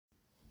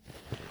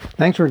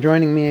Thanks for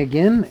joining me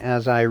again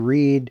as I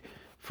read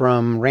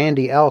from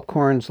Randy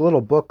Alcorn's little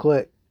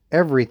booklet,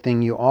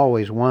 Everything You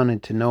Always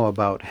Wanted to Know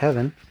About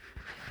Heaven.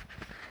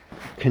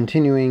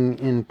 Continuing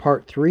in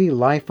Part 3,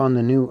 Life on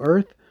the New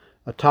Earth,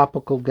 a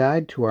topical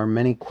guide to our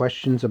many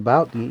questions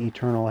about the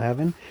eternal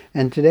heaven.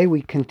 And today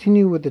we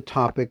continue with the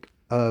topic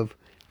of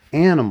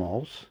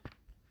animals,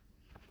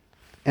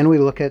 and we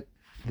look at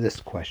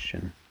this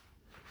question.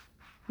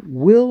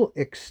 Will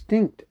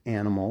extinct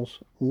animals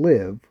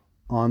live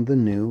on the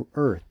new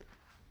earth?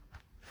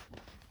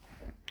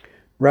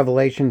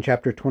 Revelation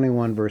chapter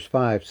 21 verse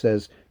 5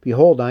 says,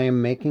 Behold, I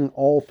am making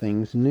all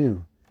things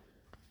new.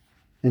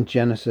 And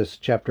Genesis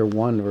chapter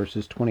 1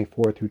 verses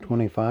 24 through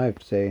 25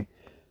 say,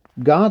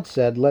 God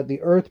said, Let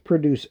the earth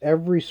produce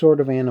every sort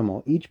of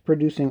animal, each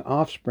producing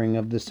offspring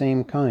of the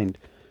same kind,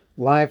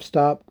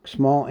 livestock,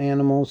 small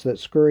animals that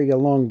scurry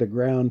along the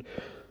ground,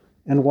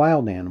 and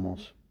wild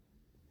animals.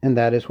 And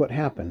that is what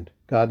happened.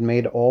 God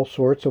made all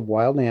sorts of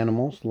wild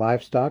animals,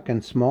 livestock,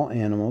 and small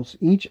animals,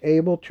 each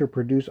able to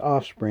produce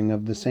offspring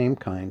of the same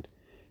kind.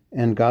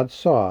 And God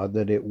saw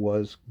that it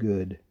was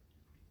good.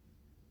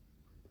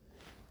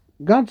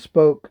 God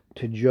spoke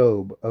to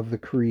Job of the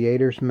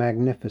Creator's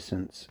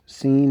magnificence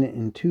seen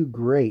in two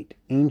great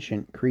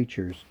ancient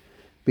creatures,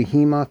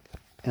 Behemoth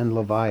and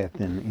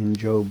Leviathan, in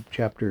Job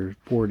chapter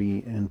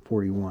 40 and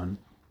 41.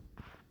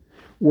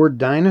 Were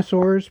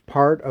dinosaurs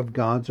part of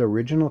God's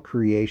original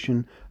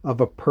creation of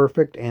a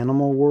perfect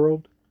animal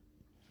world?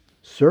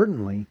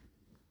 Certainly.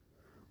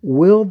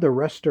 Will the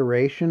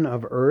restoration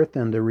of earth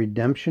and the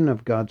redemption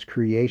of God's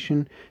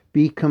creation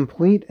be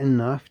complete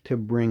enough to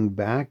bring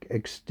back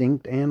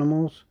extinct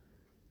animals?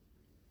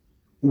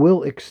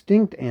 Will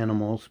extinct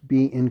animals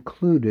be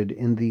included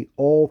in the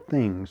all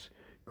things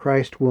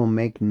Christ will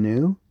make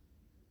new?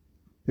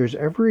 There's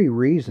every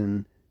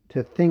reason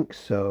to think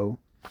so,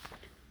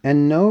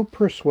 and no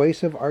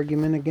persuasive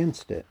argument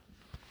against it.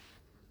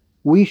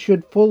 We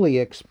should fully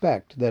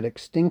expect that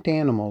extinct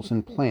animals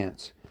and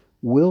plants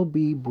will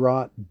be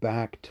brought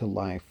back to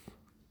life.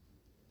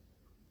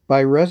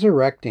 By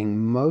resurrecting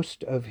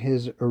most of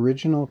His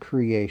original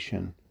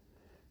creation,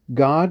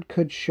 God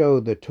could show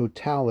the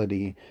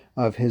totality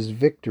of His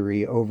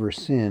victory over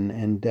sin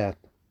and death.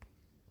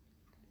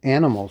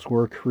 Animals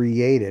were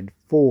created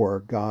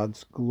for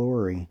God's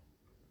glory.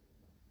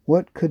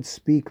 What could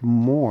speak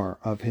more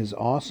of His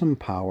awesome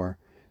power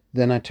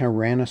than a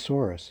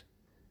Tyrannosaurus?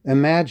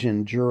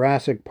 Imagine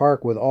Jurassic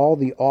Park with all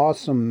the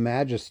awesome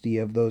majesty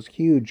of those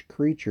huge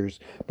creatures,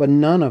 but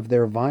none of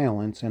their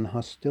violence and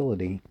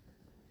hostility.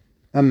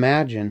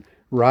 Imagine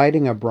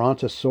riding a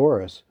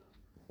Brontosaurus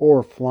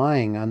or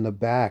flying on the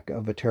back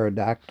of a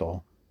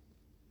pterodactyl.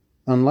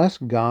 Unless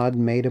God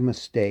made a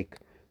mistake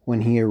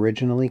when He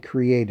originally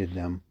created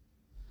them,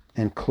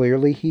 and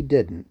clearly He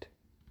didn't,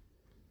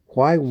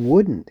 why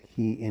wouldn't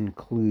He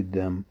include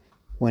them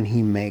when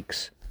He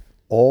makes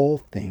all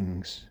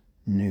things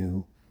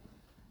new?